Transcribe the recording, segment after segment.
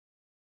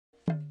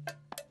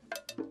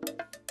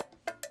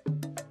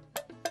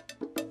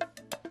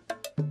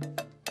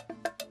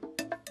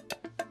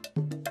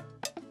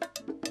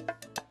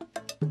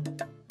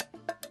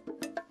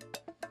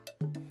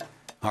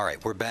All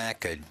right, we're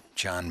back.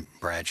 John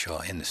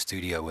Bradshaw in the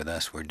studio with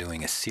us. We're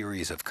doing a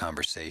series of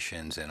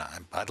conversations, and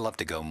I'd love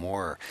to go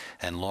more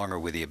and longer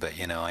with you, but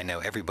I know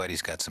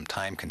everybody's got some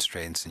time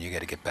constraints, and you got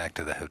to get back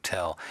to the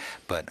hotel.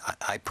 But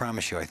I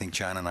promise you, I think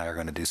John and I are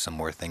going to do some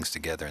more things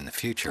together in the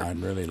future.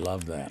 I'd really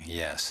love that.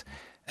 Yes,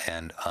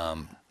 and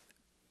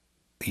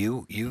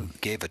you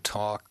gave a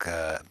talk.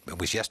 It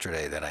was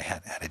yesterday that I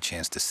had a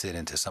chance to sit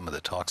into some of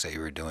the talks that you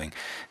were doing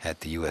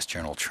at the U.S.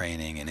 Journal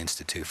Training and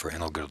Institute for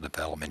Integral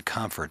Development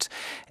Conference,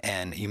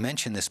 and you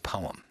mentioned this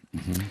poem.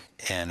 Mm-hmm.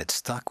 And it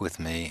stuck with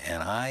me,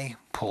 and I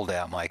pulled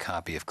out my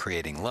copy of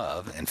Creating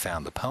Love and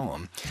found the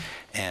poem,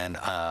 and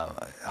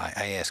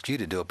I asked you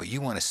to do it, but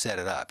you want to set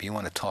it up. You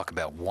want to talk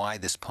about why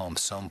this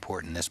poem's so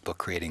important in this book,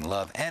 Creating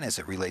Love, and as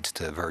it relates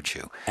to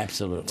virtue.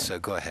 Absolutely. So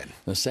go ahead.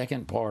 The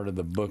second part of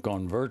the book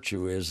on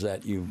virtue is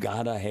that you've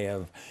got to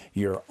have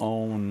your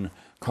own.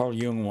 Carl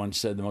Jung once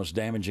said the most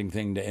damaging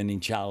thing to any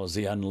child is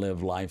the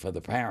unlived life of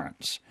the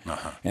parents.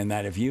 Uh-huh. And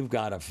that if you've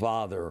got a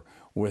father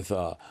with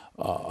a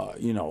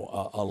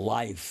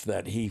life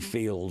that he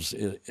feels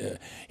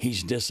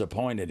he's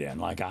disappointed in,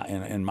 like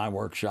in my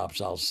workshops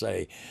I'll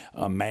say,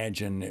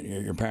 imagine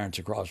your parents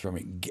across from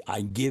me, I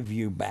give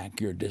you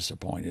back your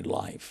disappointed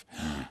life.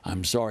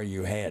 I'm sorry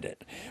you had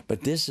it.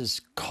 But this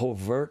is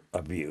covert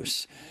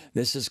abuse.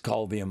 This is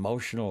called the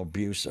emotional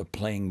abuse of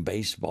playing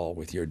baseball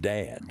with your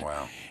dad.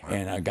 Wow.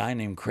 And a guy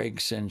named Craig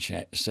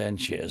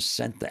Sanchez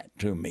sent that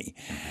to me.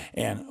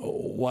 And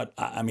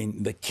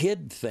the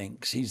kid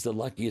thinks he's the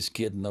luckiest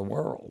kid in the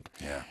world.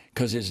 Yeah.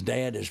 Because his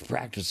dad is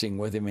practicing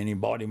with him and he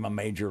bought him a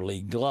major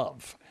league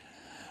glove.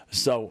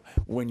 So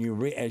when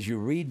as you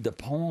read the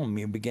poem,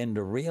 you begin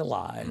to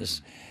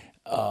realize.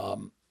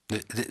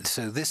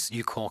 So this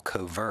you call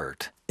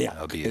covert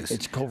abuse?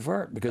 It's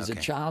covert because the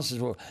child says,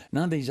 well,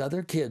 none of these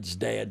other kids'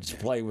 dads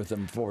play with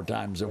them 4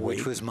 times a week.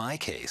 Which was my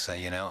case.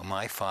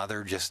 My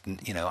father just,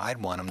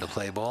 I'd want him to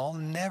play ball.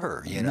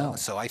 Never, No.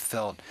 So I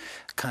felt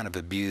kind of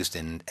abused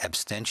in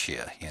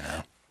absentia,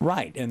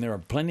 Right, and there are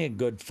plenty of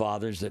good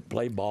fathers that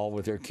play ball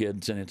with their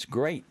kids, and it's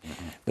great.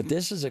 Mm-hmm. But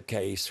this is a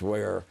case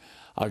where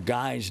a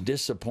guy's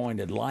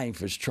disappointed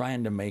life is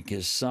trying to make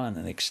his son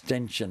an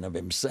extension of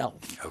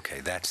himself. Okay,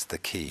 that's the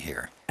key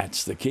here.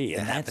 That's the key.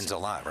 It happens a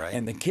lot, right?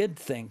 And the kid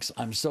thinks,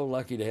 I'm so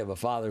lucky to have a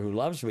father who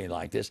loves me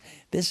like this.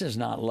 This is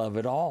not love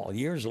at all.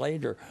 Years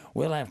later,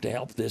 we'll have to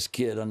help this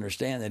kid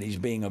understand that he's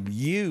being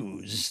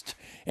abused,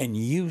 and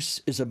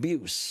use is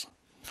abuse.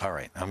 All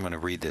right, I'm going to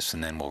read this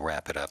and then we'll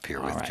wrap it up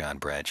here with John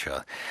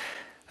Bradshaw.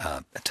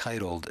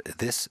 Titled,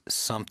 This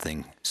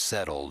Something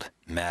Settled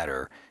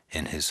Matter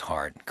in His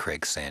Heart,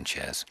 Craig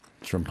Sanchez.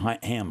 It's from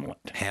Hamlet.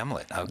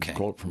 Hamlet, okay. A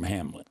quote from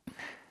Hamlet.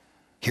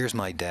 Here's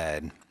my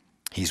dad.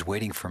 He's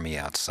waiting for me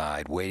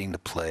outside, waiting to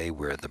play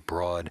where the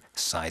broad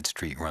side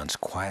street runs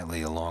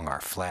quietly along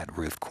our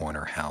flat-roof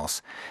corner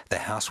house, the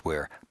house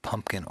where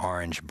pumpkin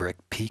orange brick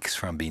peeks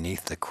from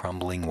beneath the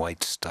crumbling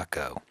white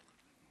stucco.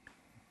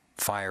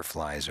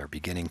 Fireflies are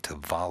beginning to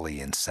volley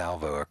in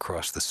salvo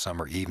across the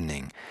summer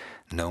evening,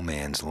 no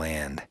man's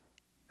land.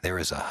 There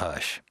is a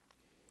hush.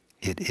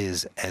 It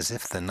is as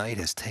if the night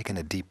has taken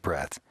a deep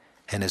breath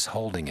and is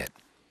holding it.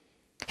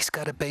 He's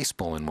got a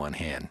baseball in one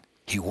hand.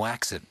 He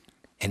whacks it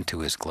into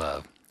his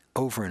glove,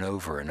 over and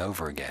over and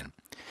over again.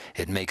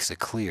 It makes a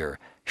clear,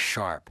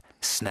 sharp,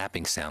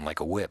 snapping sound like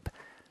a whip.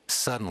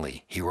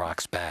 Suddenly, he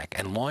rocks back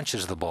and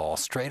launches the ball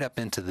straight up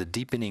into the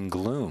deepening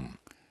gloom.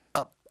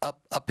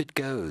 Up it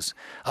goes,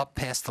 up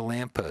past the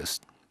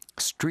lamppost,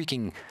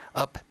 streaking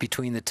up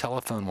between the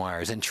telephone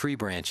wires and tree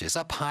branches,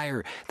 up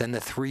higher than the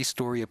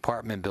 3-story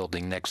apartment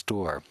building next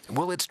door.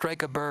 Will it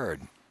strike a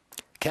bird?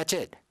 Catch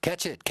it,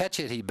 catch it, catch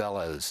it, he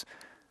bellows.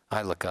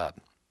 I look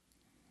up,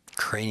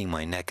 craning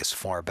my neck as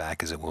far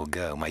back as it will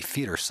go. My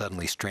feet are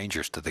suddenly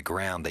strangers to the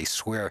ground. They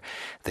swear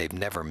they've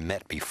never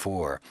met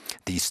before.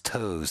 These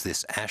toes,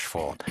 this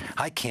asphalt.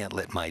 I can't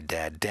let my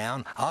dad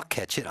down. I'll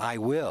catch it, I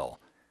will.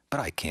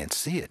 But I can't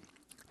see it.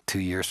 2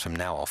 years from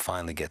now, I'll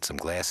finally get some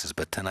glasses,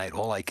 but tonight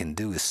all I can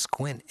do is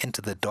squint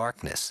into the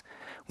darkness.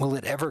 Will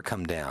it ever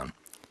come down?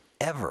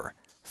 Ever,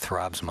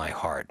 throbs my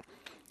heart.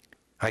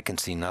 I can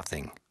see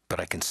nothing,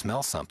 but I can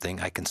smell something.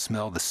 I can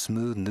smell the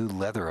smooth new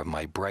leather of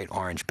my bright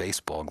orange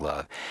baseball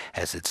glove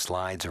as it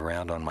slides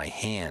around on my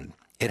hand.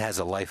 It has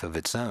a life of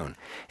its own.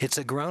 It's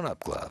a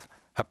grown-up glove,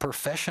 a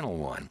professional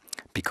one,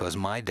 because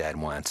my dad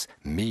wants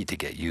me to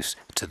get used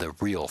to the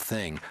real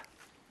thing.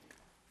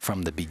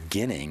 From the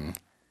beginning,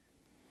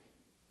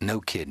 no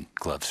kid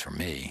gloves for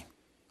me.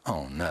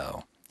 Oh,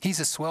 no. He's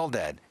a swell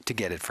dad to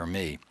get it for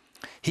me.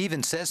 He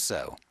even says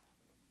so.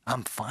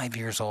 I'm 5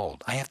 years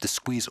old. I have to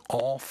squeeze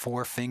all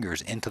 4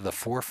 fingers into the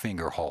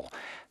 4-finger hole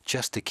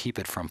just to keep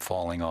it from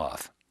falling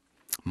off.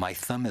 My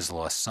thumb is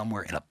lost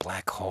somewhere in a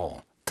black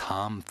hole.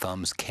 Tom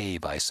Thumb's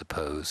cave, I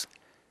suppose.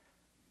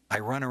 I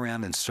run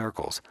around in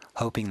circles,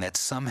 hoping that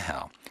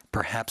somehow,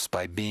 perhaps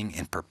by being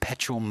in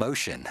perpetual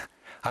motion,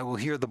 I will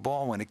hear the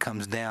ball when it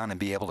comes down and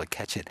be able to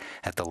catch it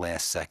at the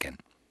last second.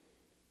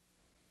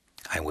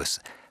 I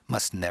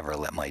must never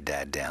let my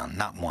dad down,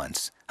 not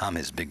once. I'm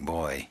his big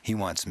boy. He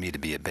wants me to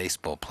be a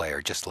baseball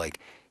player just like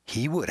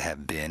he would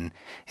have been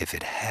if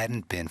it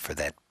hadn't been for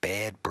that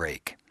bad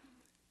break.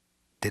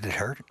 Did it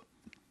hurt?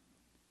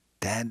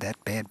 Dad,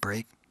 that bad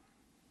break?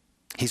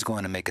 He's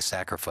going to make a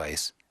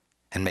sacrifice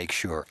and make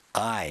sure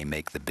I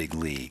make the big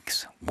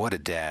leagues. What a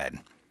dad.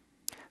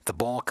 The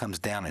ball comes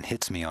down and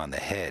hits me on the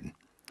head.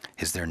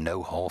 Is there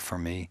no hole for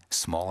me,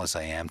 small as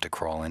I am, to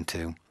crawl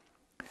into?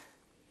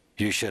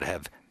 You should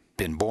have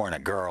been born a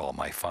girl,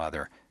 my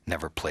father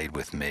never played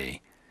with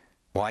me.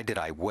 Why did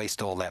I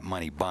waste all that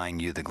money buying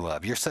you the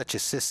glove? You're such a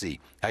sissy.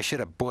 I should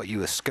have bought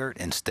you a skirt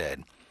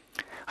instead.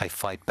 I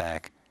fight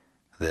back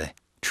the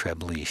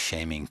trebly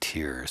shaming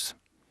tears.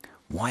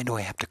 Why do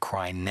I have to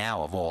cry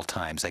now of all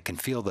times? I can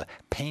feel the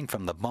pain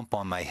from the bump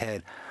on my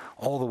head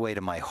all the way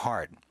to my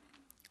heart.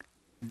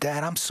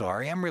 Dad, I'm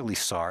sorry. I'm really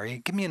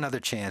sorry. Give me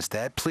another chance,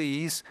 Dad,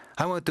 please.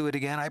 I won't do it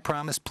again, I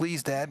promise.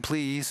 Please, Dad,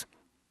 please.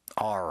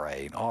 All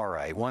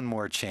right. One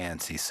more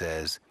chance, he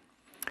says,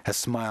 a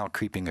smile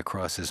creeping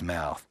across his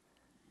mouth.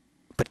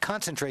 But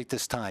concentrate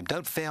this time.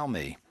 Don't fail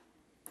me.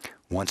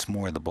 Once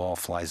more the ball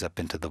flies up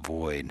into the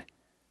void.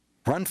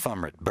 Run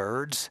from it,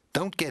 birds.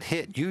 Don't get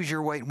hit. Use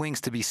your white wings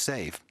to be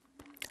safe.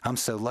 I'm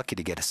so lucky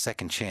to get a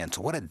second chance.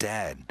 What a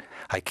dad.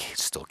 I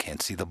still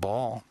can't see the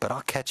ball, but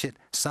I'll catch it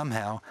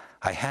somehow.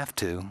 I have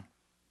to.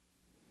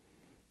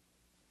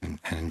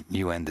 And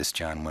you end this,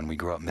 John. When we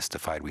grow up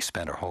mystified, we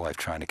spend our whole life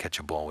trying to catch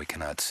a ball we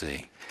cannot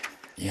see.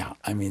 Yeah,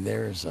 I mean,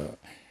 there's a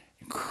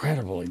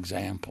incredible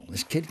example.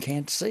 This kid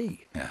can't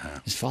see.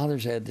 His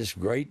father's had this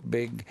great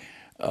big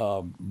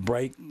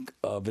break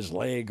of his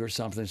leg or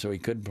something, so he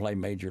couldn't play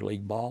Major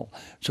League ball.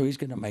 So he's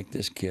going to make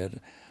this kid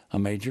a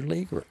major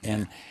leaguer.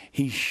 And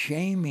he's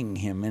shaming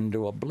him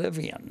into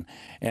oblivion.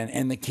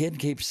 And the kid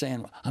keeps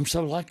saying, I'm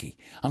so lucky.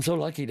 I'm so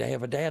lucky to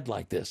have a dad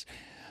like this.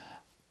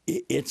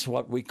 It's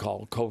what we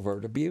call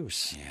covert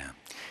abuse. Yeah.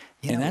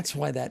 And that's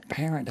why that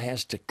parent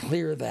has to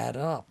clear that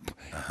up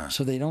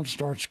so they don't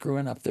start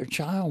screwing up their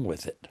child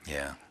with it.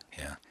 Yeah.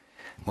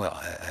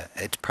 Well,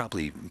 it's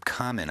probably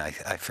common, I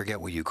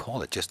forget what you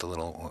called it just a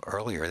little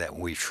earlier, that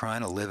we're trying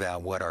to live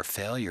out what our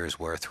failures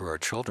were through our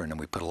children, and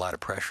we put a lot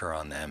of pressure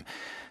on them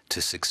to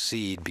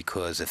succeed,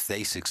 because if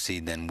they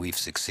succeed, then we've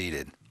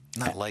succeeded.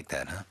 Not like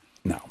that, huh?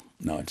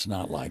 No, it's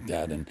not like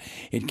that. And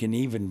it can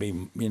even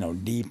be,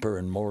 deeper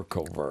and more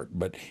covert.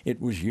 But it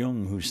was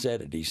Jung who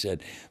said it. He said,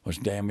 the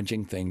most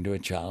damaging thing to a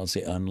child is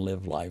the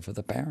unlived life of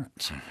the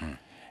parents.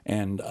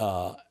 And,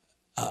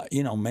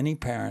 many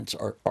parents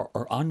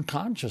are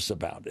unconscious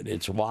about it.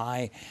 It's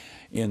why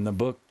in the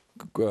book,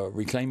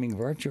 Reclaiming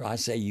Virtue, I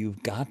say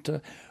you've got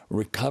to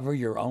recover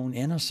your own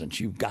innocence.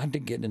 You've got to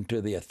get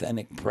into the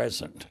authentic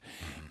present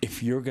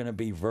if you're going to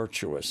be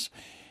virtuous.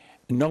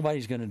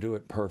 Nobody's going to do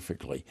it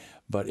perfectly,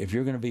 but if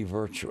you're going to be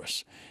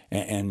virtuous,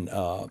 and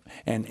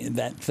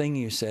that thing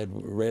you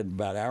read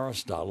about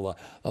Aristotle,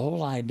 the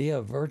whole idea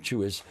of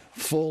virtue is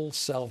full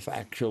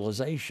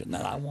self-actualization,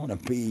 that I want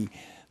to be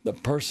the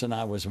person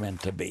I was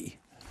meant to be.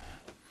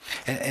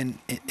 And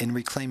in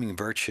Reclaiming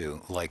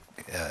Virtue, like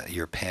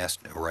your past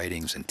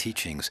writings and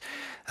teachings,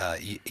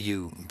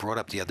 you brought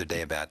up the other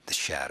day about the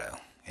shadow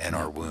and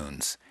our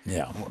wounds.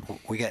 Yeah.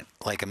 We got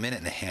like a minute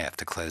and a half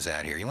to close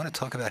out here. You want to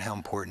talk about how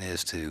important it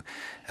is to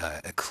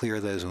clear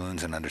those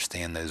wounds and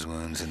understand those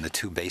wounds, and the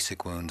two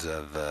basic wounds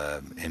of,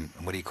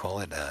 what do you call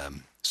it,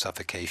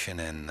 suffocation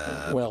and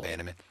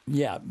abandonment?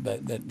 Yeah,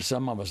 that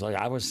some of us, like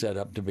I was set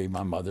up to be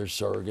my mother's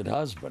surrogate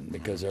husband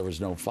because there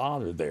was no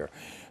father there.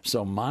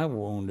 So my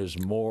wound is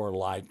more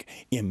like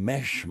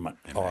enmeshment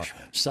or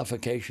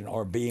suffocation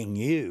or being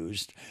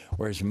used,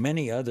 whereas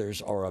many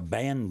others are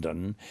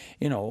abandoned.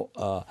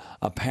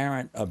 A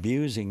parent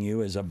abusing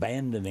you is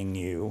abandoning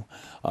you.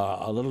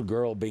 A little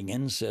girl being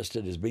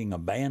incested is being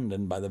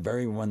abandoned by the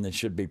very one that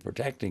should be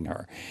protecting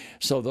her.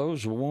 So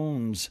those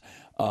wounds,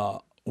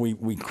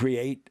 we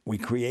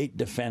create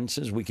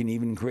defenses. We can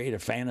even create a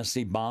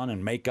fantasy bond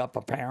and make up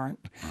a parent.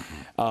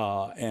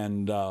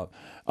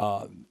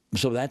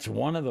 So that's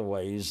one of the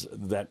ways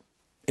that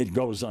it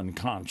goes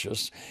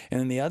unconscious. And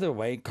in the other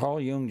way,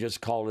 Carl Jung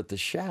just called it the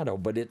shadow,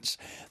 but it's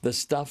the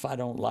stuff I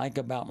don't like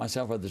about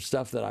myself, or the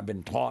stuff that I've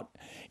been taught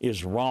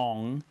is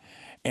wrong.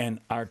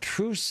 And our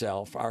true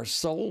self, our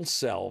soul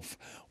self,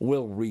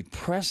 will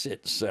repress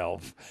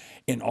itself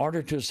in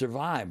order to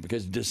survive,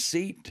 because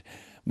deceit,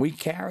 we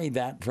carry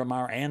that from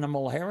our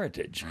animal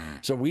heritage.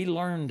 So we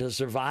learn to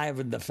survive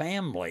in the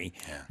family,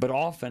 but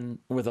often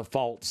with a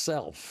false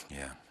self.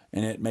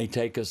 And it may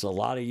take us a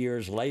lot of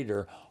years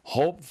later,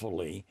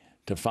 hopefully,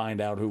 to find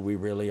out who we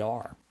really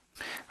are.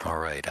 All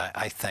right.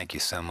 I thank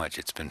you so much.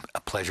 It's been a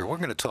pleasure. We're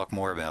going to talk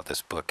more about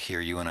this book here.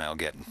 You and I will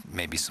get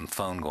maybe some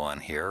phone going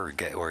here,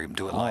 or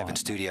do it live in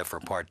studio for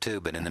part 2.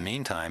 But in the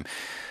meantime,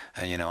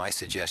 I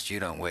suggest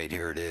you don't wait.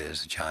 Here it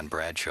is, John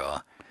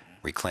Bradshaw,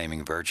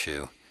 Reclaiming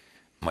Virtue.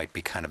 Might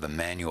be kind of a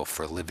manual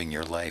for living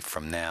your life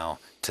from now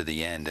to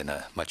the end in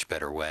a much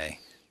better way.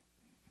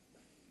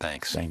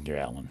 Thanks. Thank you,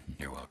 Alan.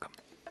 You're welcome.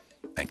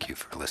 Thank you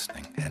for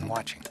listening and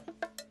watching.